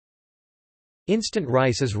Instant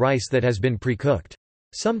rice is rice that has been pre-cooked.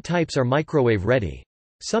 Some types are microwave-ready.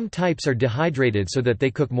 Some types are dehydrated so that they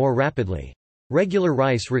cook more rapidly. Regular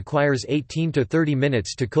rice requires 18 to 30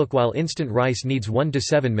 minutes to cook while instant rice needs 1 to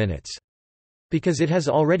 7 minutes. Because it has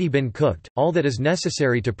already been cooked, all that is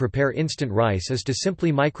necessary to prepare instant rice is to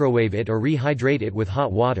simply microwave it or rehydrate it with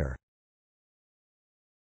hot water.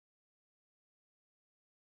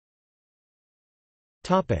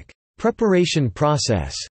 Preparation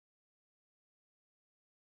process.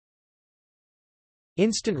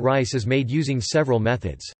 Instant rice is made using several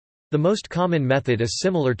methods. The most common method is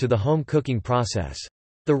similar to the home cooking process.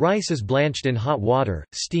 The rice is blanched in hot water,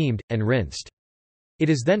 steamed, and rinsed. It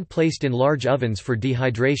is then placed in large ovens for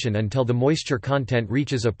dehydration until the moisture content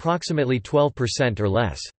reaches approximately 12% or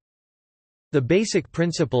less. The basic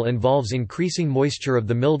principle involves increasing moisture of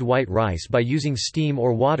the milled white rice by using steam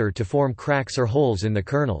or water to form cracks or holes in the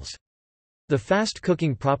kernels. The fast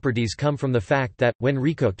cooking properties come from the fact that, when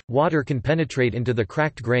recooked, water can penetrate into the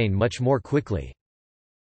cracked grain much more quickly.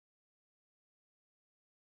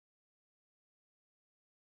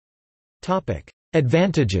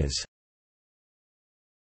 Advantages.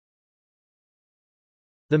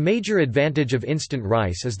 The major advantage of instant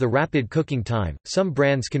rice is the rapid cooking time. Some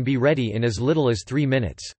brands can be ready in as little as 3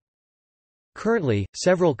 minutes. Currently,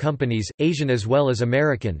 several companies, Asian as well as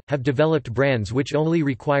American, have developed brands which only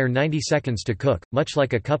require 90 seconds to cook, much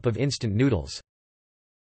like a cup of instant noodles.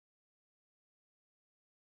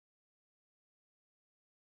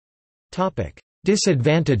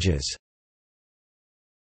 Disadvantages.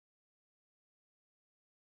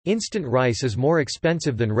 Instant rice is more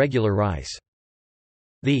expensive than regular rice.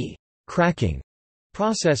 The cracking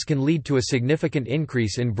process can lead to a significant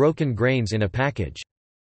increase in broken grains in a package.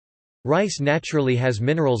 Rice naturally has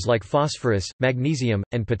minerals like phosphorus, magnesium,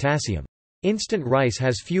 and potassium. Instant rice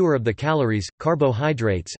has fewer of the calories,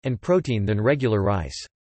 carbohydrates, and protein than regular rice.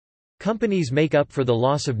 Companies make up for the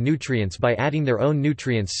loss of nutrients by adding their own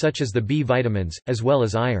nutrients such as the B vitamins, as well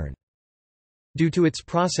as iron. Due to its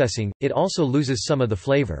processing, it also loses some of the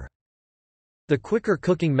flavor. The quicker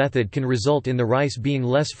cooking method can result in the rice being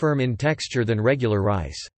less firm in texture than regular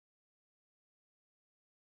rice.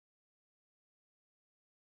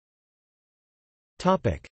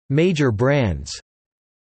 Major brands.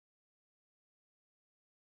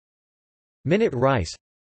 Minute Rice,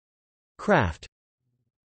 Kraft,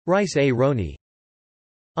 Rice A. Roni,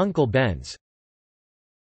 Uncle Ben's.